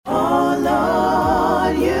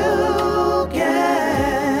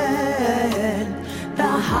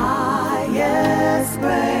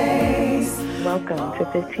welcome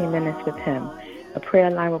to 15 Minutes with Him, a prayer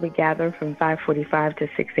line where we gather from 5:45 to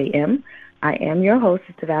 6 a.m. I am your host,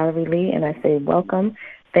 Sister Valerie Lee, and I say welcome.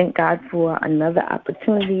 Thank God for another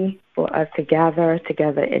opportunity for us to gather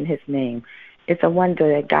together in His name. It's a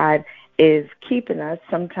wonder that God is keeping us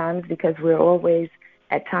sometimes because we're always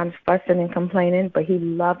at times fussing and complaining, but He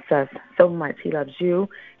loves us so much. He loves you.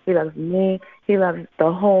 He loves me. He loves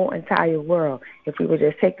the whole entire world. If we would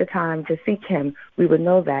just take the time to seek Him, we would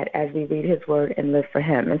know that as we read His word and live for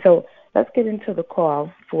Him. And so let's get into the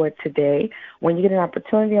call for today. When you get an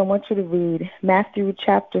opportunity, I want you to read Matthew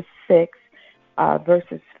chapter 6,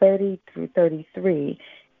 verses 30 through 33.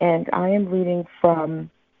 And I am reading from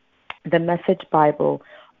the Message Bible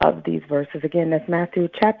of these verses. Again, that's Matthew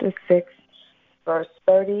chapter 6, verse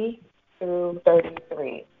 30 through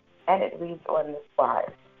 33. And it reads on this wise.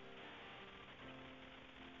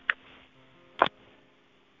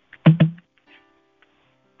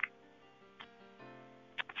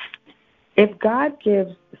 If God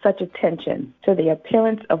gives such attention to the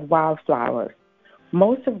appearance of wildflowers,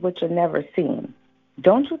 most of which are never seen,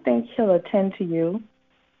 don't you think He'll attend to you,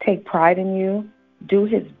 take pride in you, do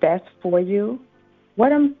His best for you?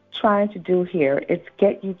 What I'm trying to do here is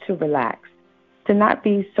get you to relax, to not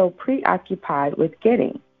be so preoccupied with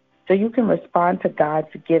getting, so you can respond to God's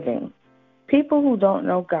giving. People who don't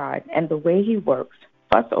know God and the way He works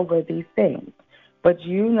fuss over these things, but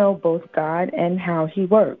you know both God and how He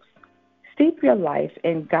works. Steep your life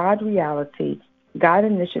in God reality, God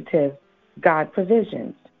initiative, God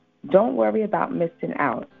provisions. Don't worry about missing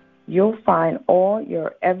out. You'll find all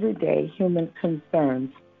your everyday human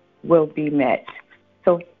concerns will be met.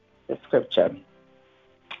 So, the scripture.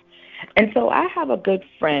 And so I have a good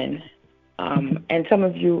friend, and some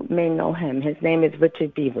of you may know him. His name is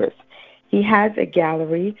Richard Beavers. He has a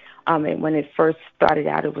gallery, and when it first started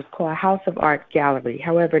out, it was called House of Art Gallery.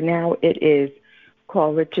 However, now it is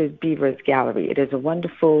called Richard Beavers Gallery. It is a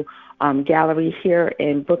wonderful gallery here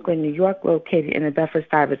in Brooklyn, New York, located in the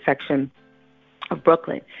Bedford-Stuyvesant section of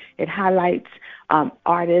Brooklyn. It highlights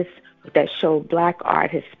artists that show Black art,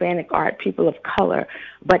 Hispanic art, people of color,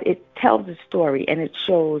 but it tells a story and it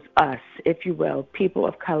shows us, if you will, people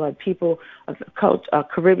of color, people of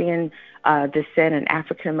Caribbean descent and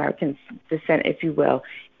African-American descent, if you will,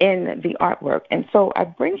 in the artwork. And so I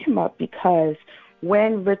bring him up because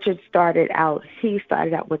when Richard started out, he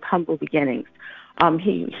started out with humble beginnings.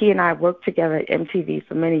 He and I worked together at MTV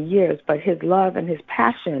for many years, but his love and his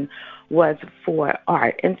passion was for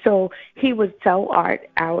art. And so he would sell art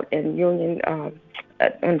out in Union, on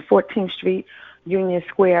 14th Street, Union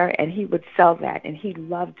Square, and he would sell that, and he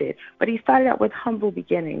loved it. But he started out with humble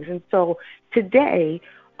beginnings. And so today,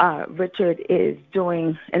 Richard is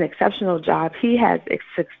doing an exceptional job. He has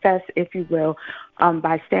success, if you will,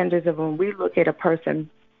 by standards of when we look at a person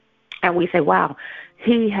and we say, wow,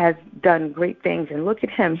 he has done great things. And look at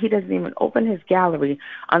him. He doesn't even open his gallery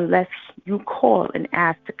unless you call and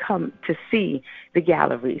ask to come to see the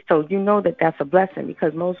gallery. So you know that that's a blessing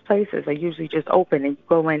because most places are usually just open and you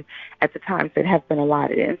go in at the times that have been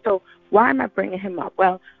allotted. And so why am I bringing him up?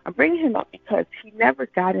 Well, I'm bringing him up because he never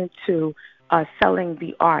got into selling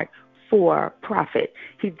the art for profit.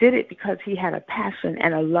 He did it because he had a passion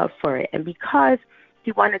and a love for it. And because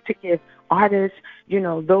he wanted to give artists,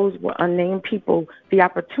 those were unnamed people, the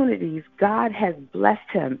opportunities, God has blessed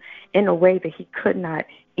him in a way that he could not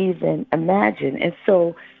even imagine. And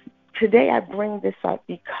so today I bring this up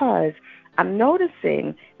because I'm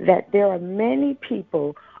noticing that there are many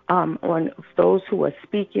people on those who are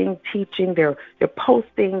speaking, teaching, they're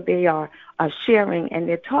posting, they are sharing, and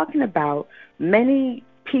they're talking about many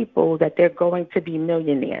people that they're going to be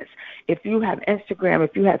millionaires. If you have Instagram,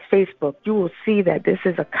 if you have Facebook, you will see that this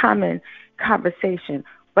is a common conversation.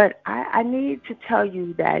 But I need to tell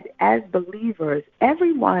you that as believers,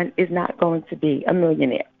 everyone is not going to be a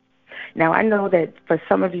millionaire. Now, I know that for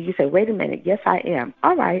some of you, you say, wait a minute, yes, I am.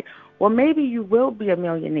 All right, well, maybe you will be a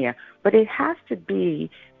millionaire, but it has to be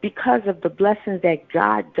because of the blessings that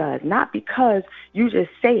God does, not because you just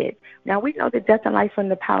say it. Now, we know that death and life are in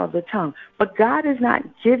the power of the tongue, but God is not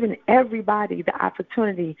giving everybody the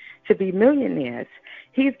opportunity to be millionaires.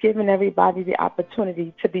 He's given everybody the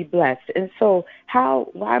opportunity to be blessed. And so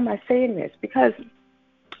why am I saying this? Because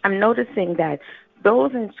I'm noticing that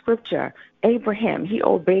those in Scripture, Abraham, he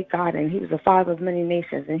obeyed God and he was the father of many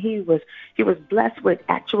nations, and he was blessed with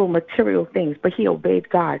actual material things, but he obeyed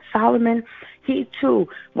God. Solomon, he too,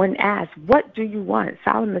 when asked, what do you want?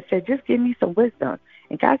 Solomon said, just give me some wisdom.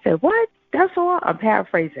 And God said, what? That's all. I'm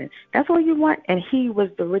paraphrasing. That's all you want. And he was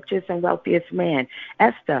the richest and wealthiest man.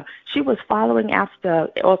 Esther, she was following after,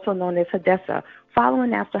 also known as Hadassah,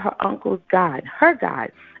 following after her uncle's God, her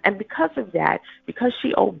God. And because of that, because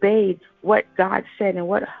she obeyed what God said and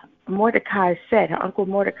what Mordecai said, her uncle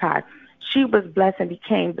Mordecai, she was blessed and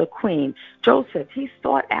became the queen. Joseph, he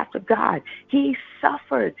sought after God. He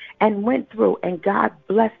suffered and went through, and God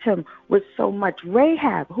blessed him with so much.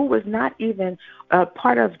 Rahab, who was not even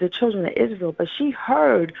part of the children of Israel, but she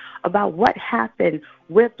heard about what happened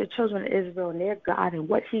with the children of Israel and their God and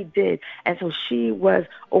what he did, and so she was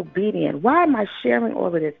obedient. Why am I sharing all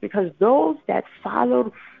of this? Because those that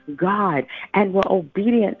followed God and were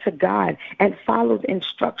obedient to God and followed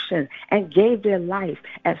instructions and gave their life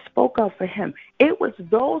and spoke up for him, it was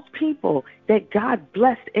those people that God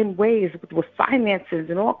blessed in ways with finances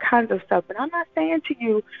and all kinds of stuff. And I'm not saying to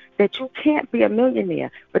you that you can't be a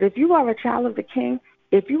millionaire, but if you are a child of the King,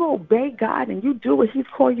 if you obey God and you do what he's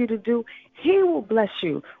called you to do, he will bless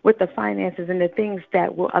you with the finances and the things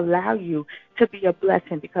that will allow you to be a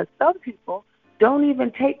blessing, because some people don't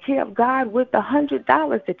even take care of God with the $100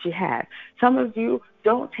 that you have. Some of you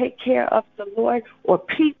don't take care of the Lord or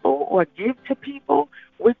people or give to people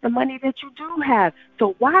with the money that you do have.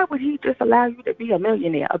 So why would he just allow you to be a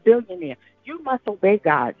millionaire, a billionaire? You must obey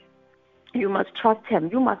God. You must trust him.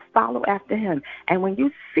 You must follow after him. And when you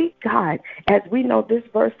seek God, as we know this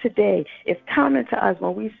verse today is common to us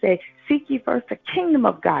when we say, seek ye first the kingdom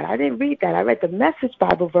of God. I didn't read that. I read the Message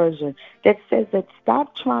Bible version that says that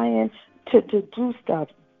stop trying to do stuff.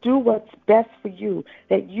 Do what's best for you,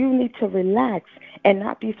 that you need to relax and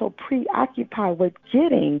not be so preoccupied with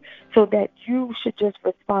getting so that you should just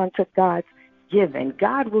respond to God's giving.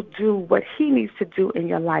 God will do what he needs to do in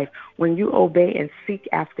your life when you obey and seek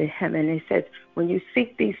after him. And it says, when you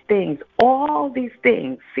seek these things, all these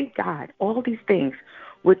things, seek God, all these things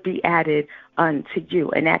would be added unto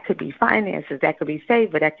you. And that could be finances, that could be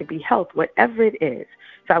favor, that could be health, whatever it is.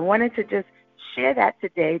 So I wanted to just share that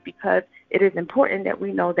today because it is important that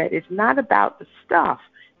we know that it's not about the stuff.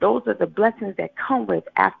 Those are the blessings that come with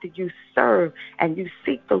after you serve and you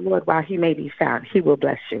seek the Lord while he may be found. He will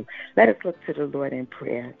bless you. Let us look to the Lord in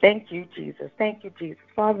prayer. Thank you, Jesus. Thank you, Jesus.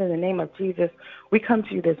 Father, in the name of Jesus, we come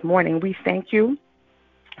to you this morning. We thank you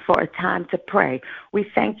for a time to pray. We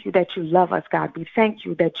thank you that you love us, God. We thank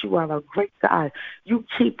you that you are a great God. You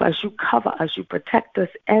keep us, you cover us, you protect us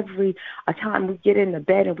every time we get in the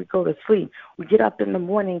bed and we go to sleep. We get up in the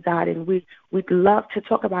morning, God, and we'd love to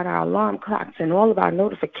talk about our alarm clocks and all of our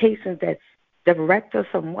notifications that direct us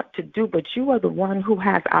on what to do, but you are the one who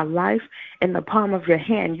has our life in the palm of your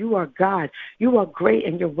hand. You are God. You are great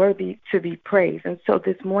and you're worthy to be praised. And so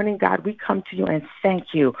this morning, God, we come to you and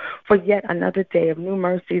thank you for yet another day of new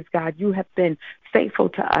mercies, God. You have been faithful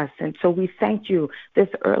to us. And so we thank you this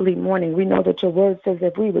early morning. We know that your word says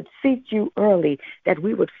if we would seek you early, that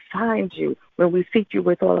we would find you when we seek you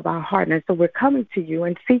with all of our heart. And so we're coming to you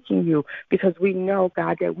and seeking you because we know,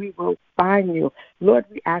 God, that we will find you. Lord,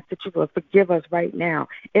 we ask that you will forgive us right now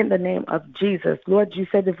in the name of Jesus. Lord, you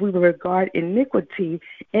said if we would regard iniquity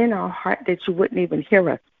in our heart that you wouldn't even hear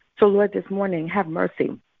us. So, Lord, this morning, have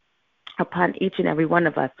mercy upon each and every one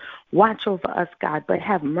of us. Watch over us, God, but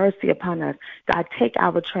have mercy upon us. God, take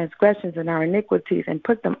our transgressions and our iniquities and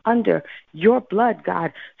put them under your blood,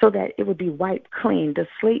 God, so that it would be wiped clean. The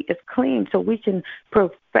slate is clean so we can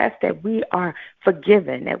profess that we are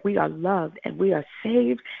forgiven, that we are loved, and we are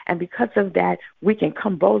saved. And because of that, we can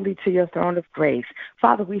come boldly to your throne of grace.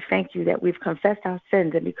 Father, we thank you that we've confessed our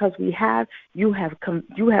sins, and because we have, you have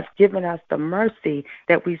given us the mercy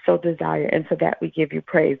that we so desire, and for that we give you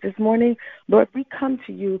praise. This morning, Lord, we come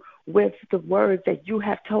to you with the words that you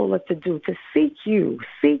have told us to do, to seek you,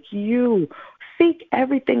 seek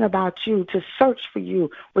everything about you, to search for you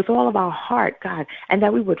with all of our heart, God, and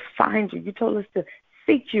that we would find you. You told us to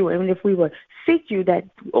seek you, and if we would seek you, that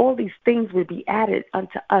all these things would be added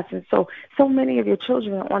unto us. And so many of your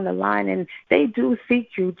children are on the line, and they do seek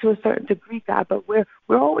you to a certain degree, God, but we're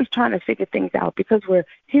always trying to figure things out because we're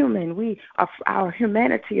human. Our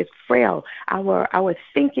humanity is frail. Our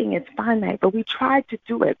thinking is finite, but we try to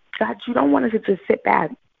do it. God, you don't want us to just sit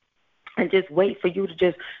back and just wait for you to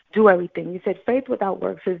just do everything. You said faith without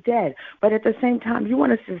works is dead. But at the same time, you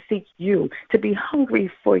want us to seek you, to be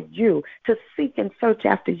hungry for you, to seek and search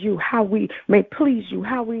after you, how we may please you,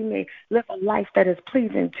 how we may live a life that is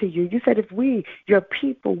pleasing to you. You said if we, your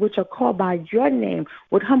people, which are called by your name,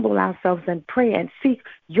 would humble ourselves and pray and seek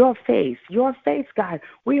your face, God,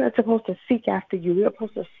 we are supposed to seek after you. We are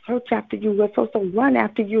supposed to search after you. We're supposed to run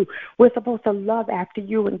after you. We're supposed to love after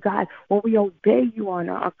you. And God, when we obey you on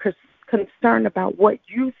our concerned about what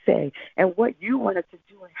you say and what you want us to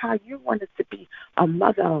do and how you want us to be a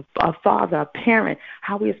mother, a father, a parent,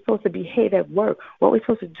 how we're supposed to behave at work, what we're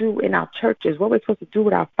supposed to do in our churches, what we're supposed to do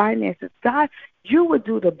with our finances. God, you would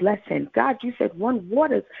do the blessing. God, you said one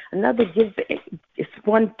waters, another gives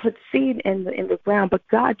one puts seed in the ground, but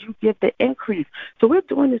God, you give the increase. So we're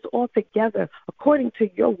doing this all together according to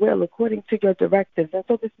your will, according to your directives. And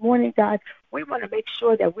so this morning, God, we want to make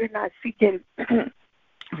sure that we're not seeking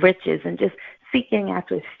riches and just seeking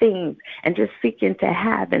after things and just seeking to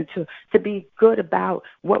have and to be good about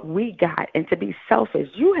what we got and to be selfish.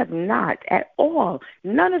 You have not at all.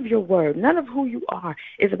 None of your word, none of who you are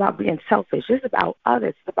is about being selfish. It's about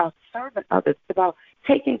others. It's about serving others. It's about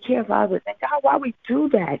taking care of others. And God, while we do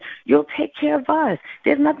that, you'll take care of us.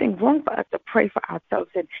 There's nothing wrong for us to pray for ourselves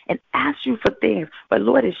and ask you for things. But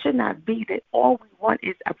Lord, it should not be that all we want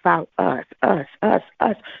is about us.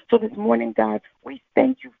 So this morning, God, we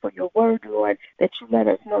thank you for your word, Lord, that you let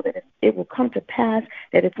us know that it will come to pass,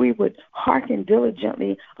 that if we would hearken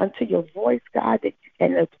diligently unto your voice, God,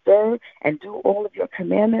 and observe and do all of your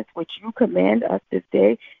commandments, which you command us this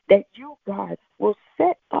day, that you, God, will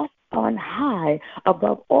set us on high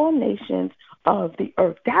above all nations of the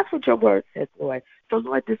earth. That's what your word says, Lord. So,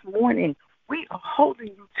 Lord, this morning, we are holding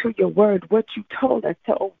you to your word, what you told us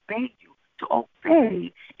to obey you. To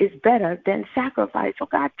obey is better than sacrifice. So,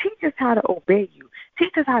 God, teach us how to obey you.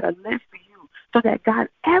 Teach us how to live for you so that, God,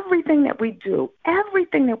 everything that we do,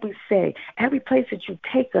 everything that we say, every place that you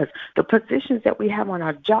take us, the positions that we have on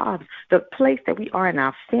our jobs, the place that we are in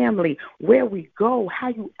our family, where we go, how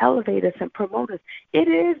you elevate us and promote us, it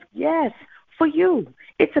is, yes, for you.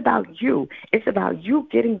 It's about you. It's about you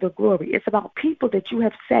getting the glory. It's about people that you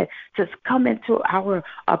have set to come into our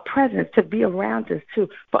presence, to be around us,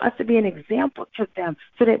 for us to be an example to them,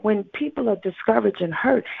 so that when people are discouraged and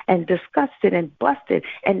hurt and disgusted and busted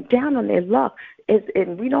and down on their luck,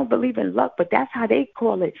 and we don't believe in luck, but that's how they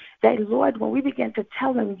call it, that, Lord, when we begin to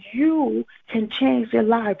tell them you can change their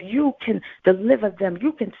life, you can deliver them,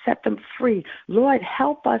 you can set them free. Lord,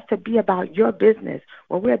 help us to be about your business.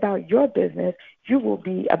 When we're about your business, you will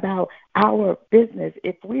be about our business.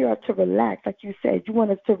 If we are to relax, like you said, you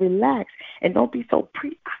want us to relax and don't be so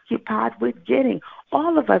preoccupied with getting.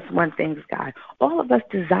 All of us want things, God. All of us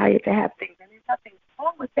desire to have things, and there's nothing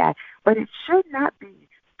wrong with that. But it should not be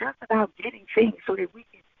just about getting things so that we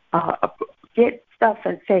can get stuff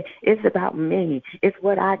and say, it's about me. It's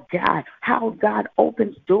what I got. How God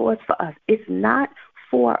opens doors for us. It's not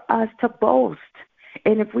for us to boast.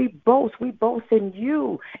 And if we boast in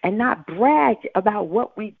you and not brag about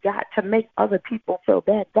what we got to make other people feel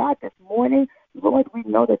bad. God, this morning, Lord, we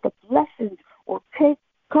know that the blessings will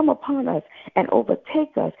come upon us and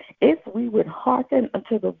overtake us if we would hearken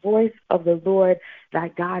unto the voice of the Lord thy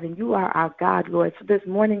God. And you are our God, Lord. So this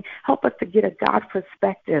morning, help us to get a God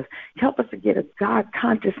perspective. Help us to get a God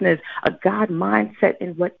consciousness, a God mindset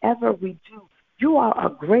in whatever we do. You are a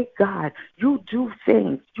great God. You do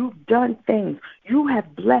things. You've done things. You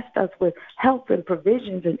have blessed us with health and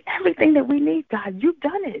provisions and everything that we need, God. You've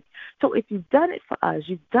done it. So if you've done it for us,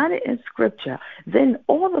 you've done it in Scripture, then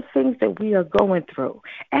all the things that we are going through,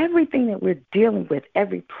 everything that we're dealing with,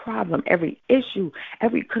 every problem, every issue,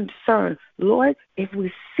 every concern, Lord, if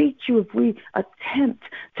we seek you, if we attempt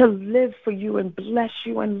to live for you and bless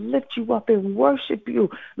you and lift you up and worship you,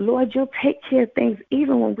 Lord, you'll take care of things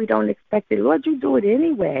even when we don't expect it. Lord, you do it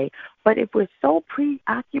anyway. But if we're so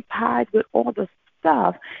preoccupied with all the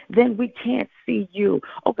stuff, then we can't see you.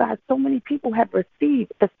 Oh, God, so many people have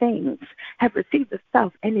received the things, have received the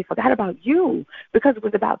stuff, and they forgot about you because it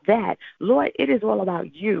was about that. Lord, it is all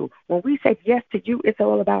about you. When we say yes to you, it's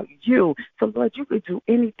all about you. So, Lord, you could do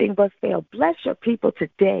anything but fail. Bless your people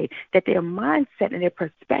today, that their mindset and their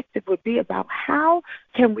perspective would be about how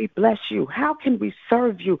can we bless you? How can we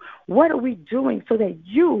serve you? What are we doing so that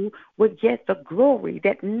you would get the glory,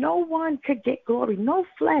 that no one could get glory, no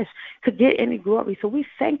flesh could get any glory. So we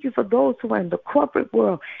thank you for those who are in the corporate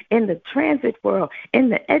world, in the transit world, in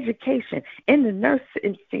the education, in the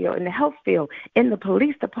nursing field, in the health field, in the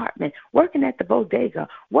police department, working at the bodega,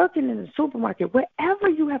 working in the supermarket, wherever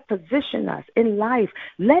you have positioned us in life,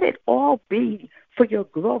 let it all be for your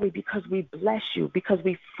glory, because we bless you, because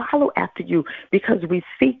we follow after you, because we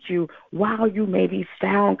seek you while you may be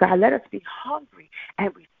found. God, let us be hungry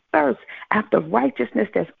and we thirst after righteousness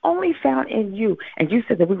that's only found in you. And you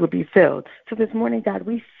said that we would be filled. So this morning, God,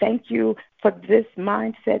 we thank you for this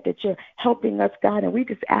mindset that you're helping us, God. And we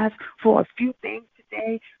just ask for a few things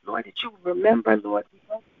today, Lord, that you remember, Lord, we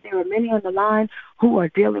know that there are many on the line who are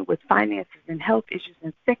dealing with finances and health issues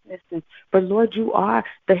and sicknesses. But, Lord, you are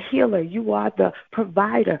the healer. You are the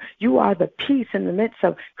provider. You are the peace in the midst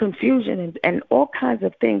of confusion and all kinds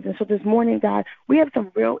of things. And so this morning, God, we have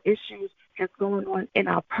some real issues that's going on in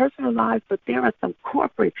our personal lives, but there are some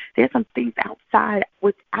corporate, there's some things outside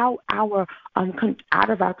without our out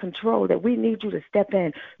of our control that we need you to step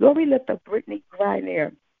in. Lord, we lift up Brittany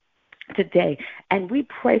Griner today, and we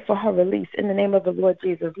pray for her release in the name of the Lord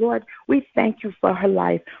Jesus. Lord, we thank you for her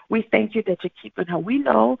life. We thank you that you're keeping her. We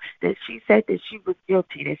know that she said that she was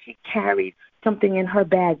guilty, that she carried something in her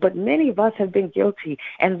bag, but many of us have been guilty,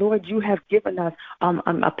 and Lord, you have given us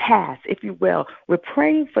a pass, if you will. We're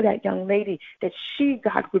praying for that young lady, that she,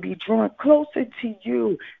 God, would be drawn closer to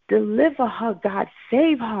you. Deliver her, God.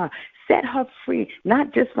 Save her. Set her free,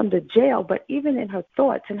 not just from the jail, but even in her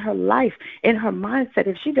thoughts, in her life, in her mindset.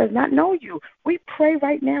 If she does not know you, we pray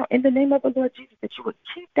right now in the name of the Lord Jesus that you would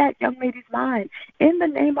keep that young lady's mind in the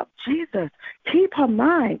name of Jesus. Keep her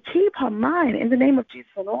mind in the name of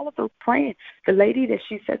Jesus. And all of those praying, the lady that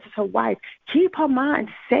she said to her wife, keep her mind,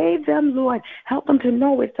 save them, Lord. Help them to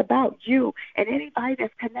know it's about you. And anybody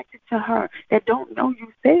that's connected to her that don't know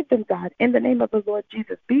you, save them, God, in the name of the Lord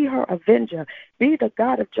Jesus. Be her avenger. Be the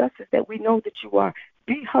God of justice that we know that you are.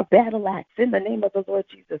 Be her battle axe in the name of the Lord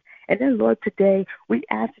Jesus. And then, Lord, today we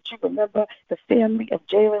ask that you remember the family of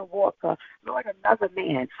Jalen Walker. Lord, another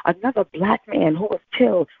man, another black man who was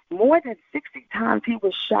killed. More than 60 times he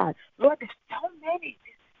was shot. Lord, there's so many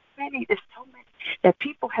that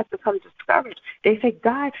people have become discouraged. They say,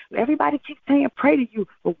 God, everybody keeps saying pray to you,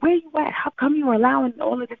 but where you at? How come you're allowing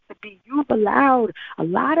all of this to be? You've allowed a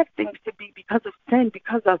lot of things to be because of sin,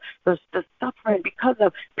 because of the suffering, because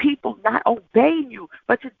of people not obeying you.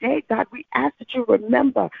 But today, God, we ask that you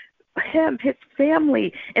remember him, his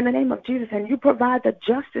family, in the name of Jesus, and you provide the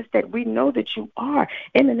justice that we know that you are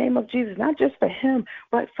in the name of Jesus, not just for him,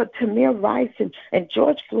 but for Tamir Rice and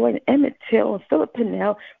George Floyd, and Emmett Till, and Philip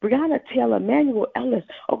Pinnell, Breonna Taylor, Emmanuel Ellis,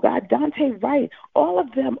 oh God, Dante Wright, all of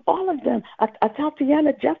them,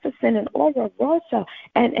 Tatiana Jefferson and Aura Rosa,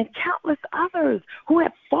 and countless others who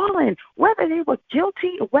have fallen, whether they were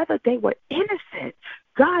guilty or whether they were innocent.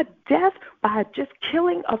 God, death by just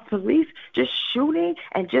killing of police, just shooting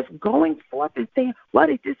and just going forth and saying, well,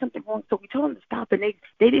 they did something wrong, so we told them to stop, and they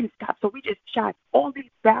didn't stop, so we just shot all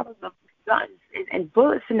these barrels of guns and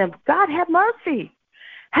bullets in them. God, have mercy.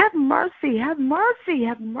 Have mercy, have mercy,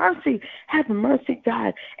 have mercy, have mercy,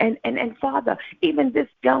 God. And Father, even this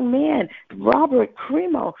young man, Robert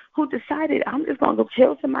Cremo, who decided, I'm just going to go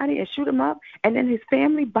kill somebody and shoot him up, and then his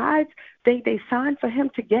family buys, they sign for him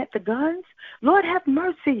to get the guns. Lord, have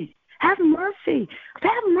mercy. Have mercy.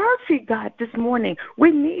 Have mercy, God, this morning.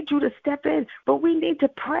 We need you to step in, but we need to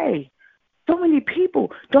pray. So many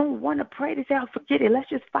people don't want to pray. They say, oh, forget it. Let's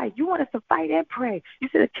just fight. You want us to fight and pray. You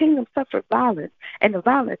said the kingdom suffered violence, and the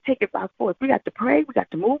violence take it by force. We got to pray. We got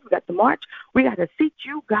to move. We got to march. We got to seek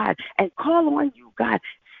you, God, and call on you, God.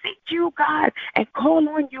 Seek you, God, and call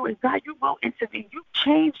on you, and God, you will intervene. You've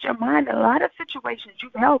changed your mind in a lot of situations.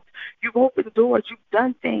 You've helped. You've opened doors. You've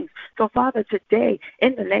done things. So, Father, today,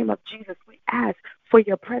 in the name of Jesus, we ask for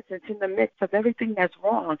your presence in the midst of everything that's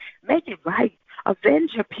wrong. Make it right.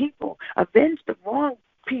 Avenge your people. Avenge the wrong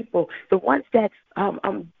people, the ones that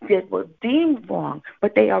were deemed wrong,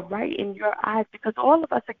 but they are right in your eyes, because all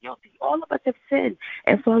of us are guilty. All of us have sinned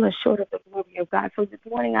and fallen short of the glory of God. So this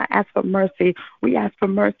morning I ask for mercy. We ask for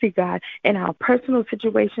mercy, God, in our personal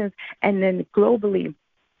situations and then globally.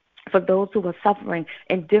 For those who are suffering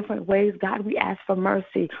in different ways, God, we ask for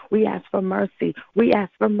mercy. We ask for mercy. We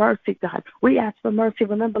ask for mercy, God. We ask for mercy.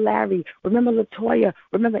 Remember Larry. Remember LaToya.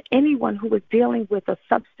 Remember anyone who is dealing with a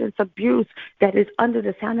substance abuse that is under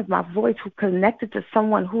the sound of my voice, who connected to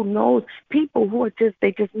someone who knows people who are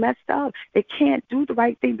they just messed up. They can't do the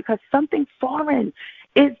right thing because something foreign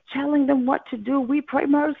is telling them what to do. We pray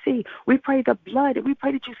mercy. We pray the blood. We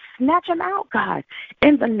pray that you snatch them out, God,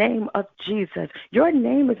 in the name of Jesus. Your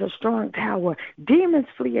name is a strong tower. Demons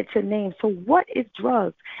flee at your name. So what is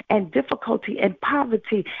drugs and difficulty and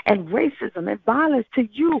poverty and racism and violence to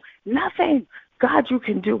you? Nothing. God, you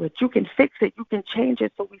can do it. You can fix it. You can change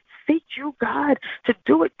it. So we seek you, God, to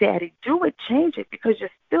do it, Daddy. Do it, change it, because you're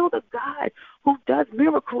still the God who does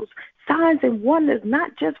miracles, signs, and wonders,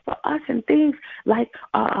 not just for us and things like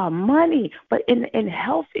money, but in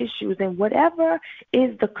health issues and whatever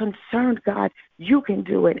is the concern, God, you can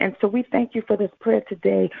do it. And so we thank you for this prayer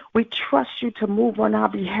today. We trust you to move on our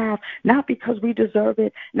behalf, not because we deserve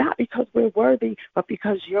it, not because we're worthy, but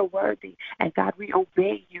because you're worthy. And God, we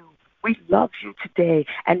obey you. We love you today,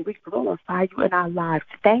 and we glorify you in our lives.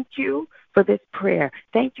 Thank you for this prayer.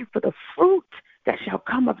 Thank you for the fruit that shall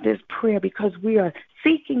come of this prayer, because we are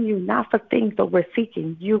seeking you not for things, but we're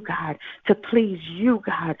seeking you, God, to please you,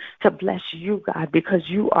 God, to bless you, God, because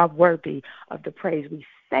you are worthy of the praise. We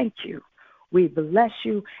thank you. We bless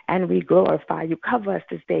you and we glorify you. Cover us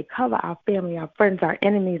this day. Cover our family, our friends, our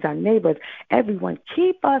enemies, our neighbors, everyone.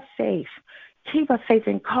 Keep us safe. Keep us safe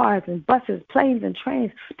in cars and buses, planes and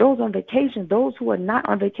trains, those on vacation, those who are not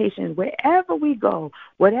on vacation. Wherever we go,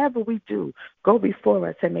 whatever we do, go before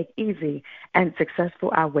us and make easy and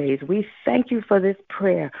successful our ways. We thank you for this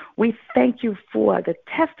prayer. We thank you for the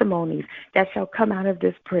testimonies that shall come out of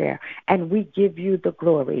this prayer, and we give you the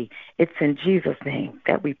glory. It's in Jesus' name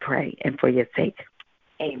that we pray, and for your sake.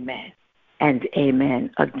 Amen and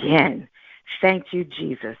amen again. Thank you,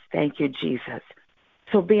 Jesus. Thank you, Jesus.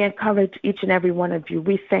 So be encouraged, each and every one of you.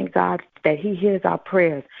 We thank God that he hears our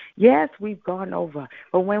prayers. Yes, we've gone over,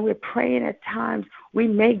 but when we're praying at times, we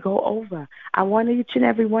may go over. I want each and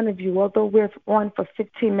every one of you, although we're on for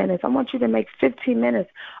 15 minutes, I want you to make 15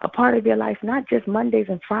 minutes a part of your life, not just Mondays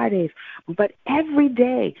and Fridays, but every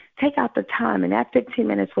day. Take out the time, and that 15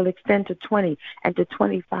 minutes will extend to 20 and to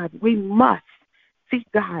 25. We must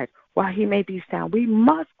seek God while he may be found. We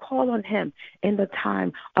must call on him in the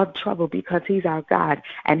time of trouble, because he's our God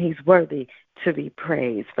and he's worthy to be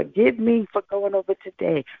praised. Forgive me for going over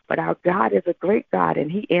today, but our God is a great God and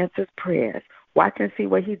he answers prayers. Watch and see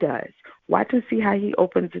what he does. Watch and see how he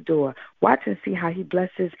opens the door. Watch and see how he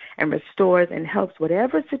blesses and restores and helps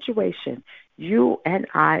whatever situation you and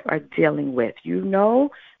I are dealing with. You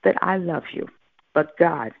know that I love you, but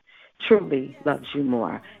God truly loves you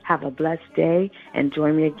more. Have a blessed day, and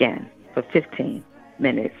join me again for 15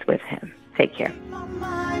 minutes with him. Take care.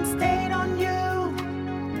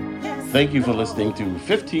 Thank you for listening to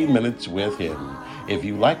 15 Minutes with Him. If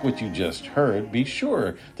you like what you just heard, be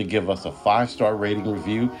sure to give us a 5-star rating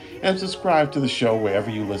review and subscribe to the show wherever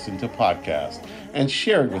you listen to podcasts, and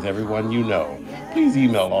share it with everyone you know. Please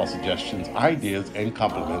email all suggestions, ideas, and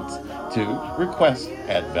compliments to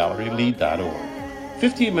request@valerielee.org.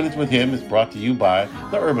 15 Minutes with Him is brought to you by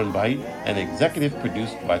The Urban Bite and executive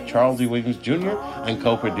produced by Charles E. Williams Jr. and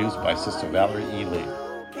co-produced by Sister Valerie E. Lee.